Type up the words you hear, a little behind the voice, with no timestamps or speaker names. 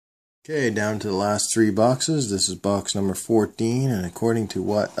Okay, down to the last 3 boxes. This is box number 14, and according to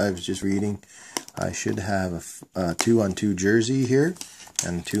what I was just reading, I should have a 2-on-2 jersey here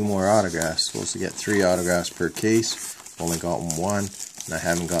and 2 more autographs. Supposed to get 3 autographs per case. Only got 1, and I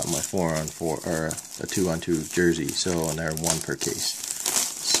haven't gotten my 4-on-4 or a 2-on-2 jersey, so and they're 1 per case.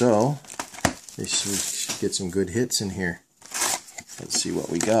 So we should get some good hits in here. Let's see what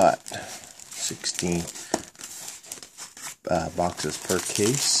we got. 16 boxes per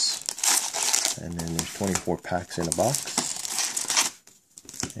case. And then there's 24 packs in a box,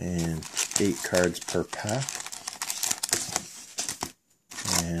 and 8 cards per pack,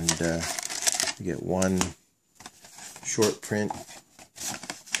 and you get 1 short print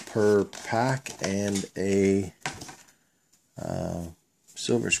per pack and a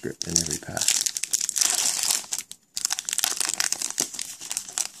silver script in every pack.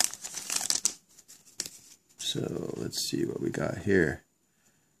 So let's see what we got here.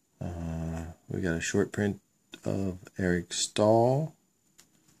 We got a short print of Eric Stahl,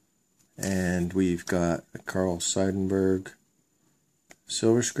 and we've got a Carl Seidenberg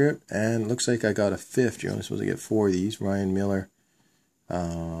silver script, and looks like I got a 5th. You're only supposed to get 4 of these. Ryan Miller, 3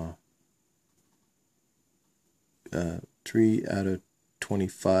 out of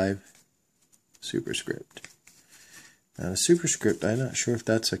 25 superscript. Now the superscript, I'm not sure if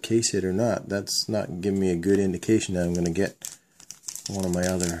that's a case hit or not. That's not giving me a good indication that I'm going to get one of my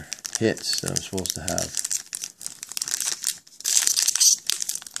other hits that I'm supposed to have.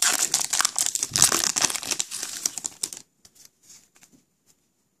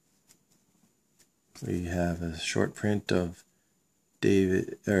 We have a short print of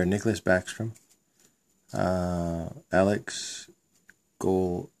Nicholas Backstrom, Alex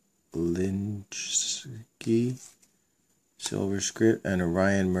Golinski silver script, and a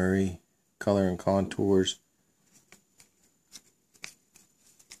Ryan Murray color and contours.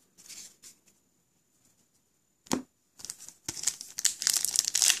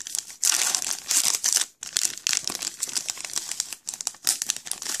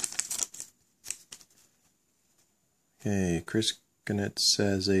 Okay, Chris Knitz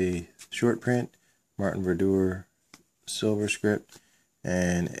has a short print, Martin Verdure silver script,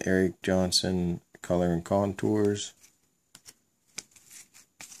 and Eric Johnson color and contours.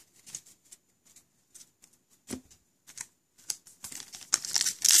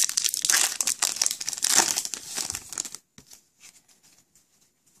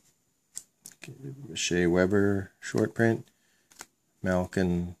 Okay, Shea Weber short print,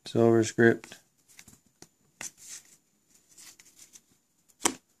 Malkin silver script,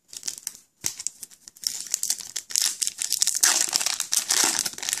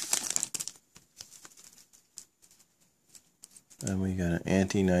 and we got an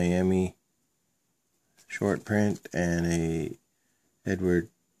anti-Niemi short print and a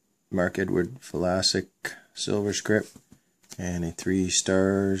Mark Edward Vlasic silver script, and a 3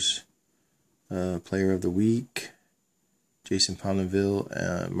 stars player of the week, Jason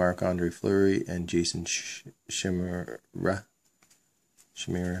Pominville, Marc-Andre Fleury, and Jason Chimera.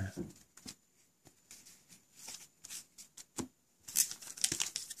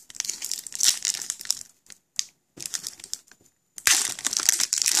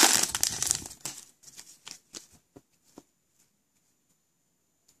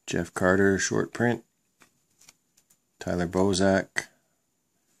 Jeff Carter short print, Tyler Bozak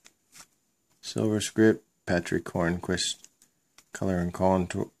silver script, Patrick Hornquist color and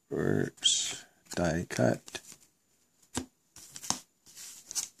contours die cut,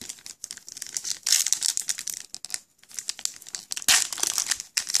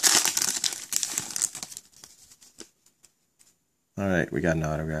 alright, we got an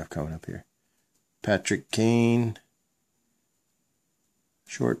autograph coming up here. Patrick Kane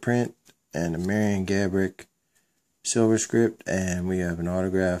short print, and a Marian Gabrick silver script, and we have an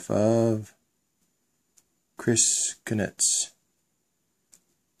autograph of Chris Knitz,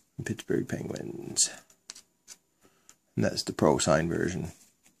 Pittsburgh Penguins, and that's the pro sign version.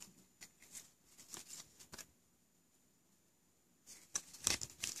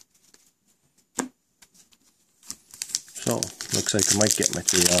 So looks like I might get my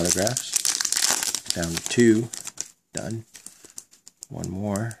 3 autographs, down to 2, done. 1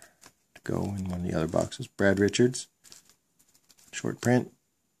 more to go in one of the other boxes. Brad Richards short print,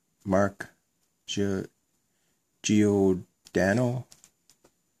 Mark Giordano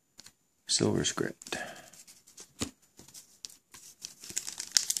silver script,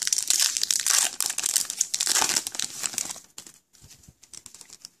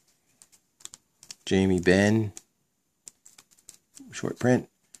 Jamie Benn short print,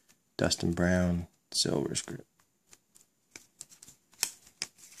 Dustin Brown silver script.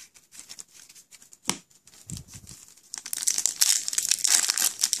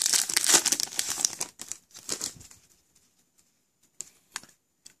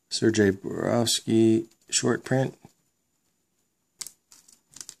 Sergei Borovsky short print.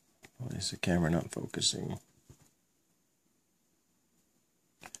 Why is the camera not focusing?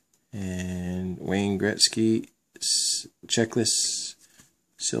 And Wayne Gretzky checklist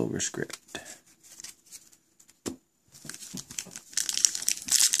silver script.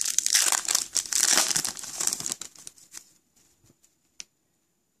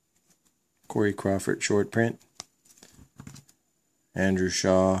 Corey Crawford short print. Andrew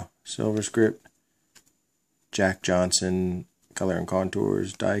Shaw silver script. Jack Johnson color and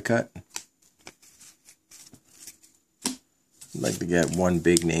contours die cut. I'd like to get one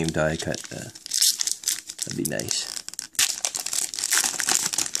big name die cut. That'd be nice.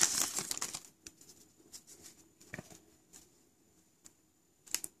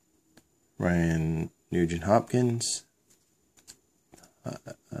 Ryan Nugent Hopkins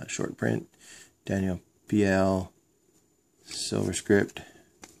short print. Daniel PL silver script.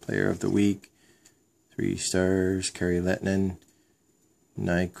 Player of the week 3 stars. Kerry Lettinen,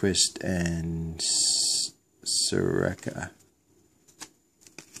 Nyquist, and Soreka.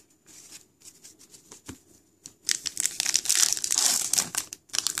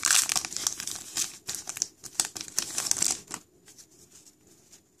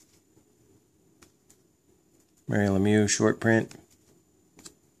 Mary Lemieux short print.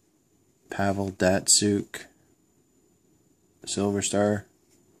 Pavel Datsuk silver star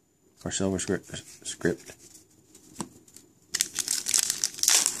or silver script.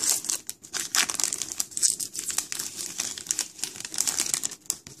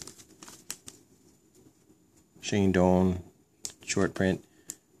 Shane Doan short print.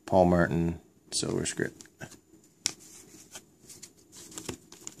 Paul Martin silver script.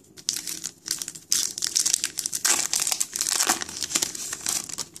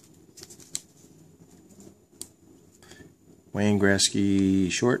 Wayne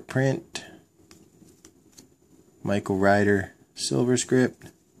Gretzky short print. Michael Ryder silver script.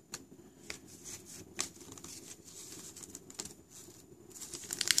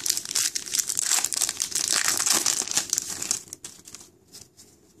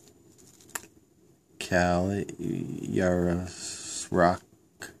 caardvark,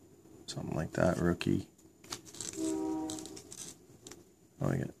 something like that, rookie.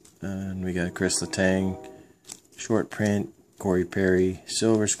 We got Chris Letang short print. Corey Perry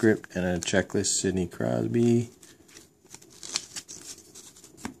silver script, and a checklist. Sidney Crosby.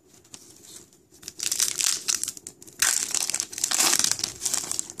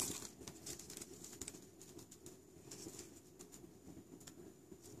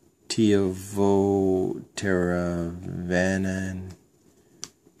 Teuvo Teravainen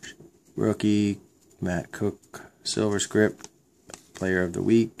rookie. Matt Cook silver script, player of the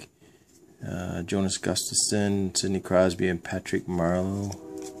week. Jonas Gustafsson, Sidney Crosby, and Patrick Marleau.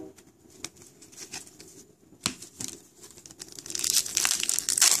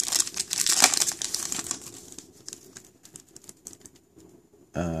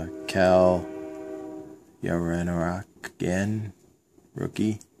 Cal Yaranorak again,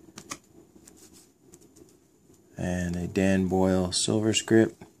 rookie. And a Dan Boyle silver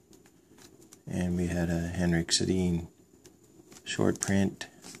script. And we had a Henrik Sedin short print.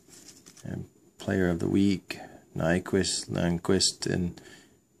 And player of the week, Nyquist, Lundqvist,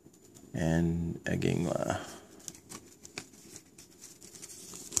 and Agingwa.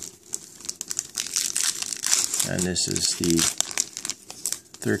 And this is the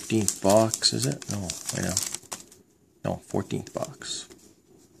 13th box, is it? No, I know. No, 14th box.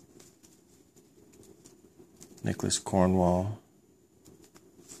 Nicholas Cornwall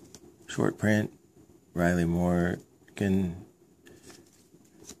short print. Riley Morgan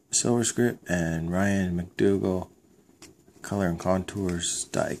silver script, and Ryan McDougall color and contours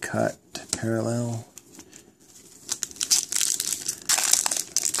die cut parallel.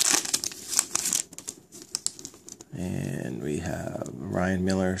 And we have Ryan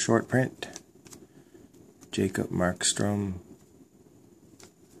Miller short print. Jacob Markstrom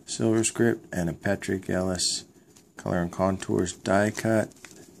silver script, and a Patrick Ellis color and contours die cut.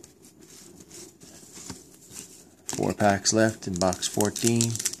 4 packs left in box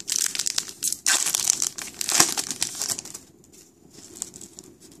 14.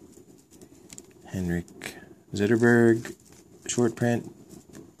 Henrik Zetterberg short print.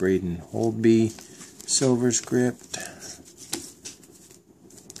 Braden Holtby silver script.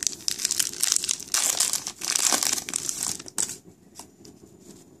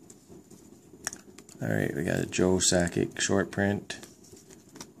 Alright, we got a Joe Sakic short print.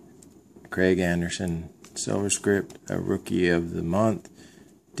 Craig Anderson silver script. A rookie of the month,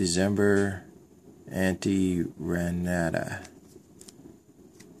 December, Antti Ranata.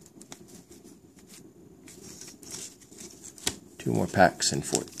 2 more packs in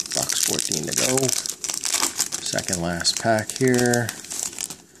box 14 to go. Second last pack here.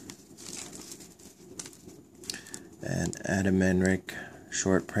 And Adam Enrick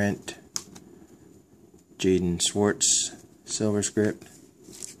short print. Jaden Swartz silver script.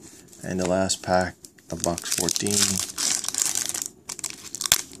 And the last pack of box 14.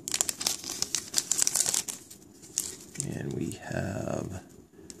 And we have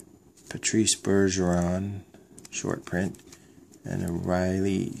Patrice Bergeron short print, and a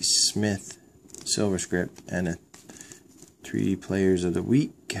Riley Smith silver script, and a 3 players of the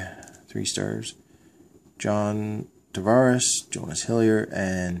week, 3 stars, John Tavares, Jonas Hillier,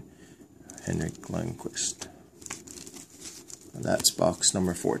 and Henrik Lundqvist. And that's box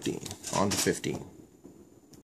number 14. On to 15.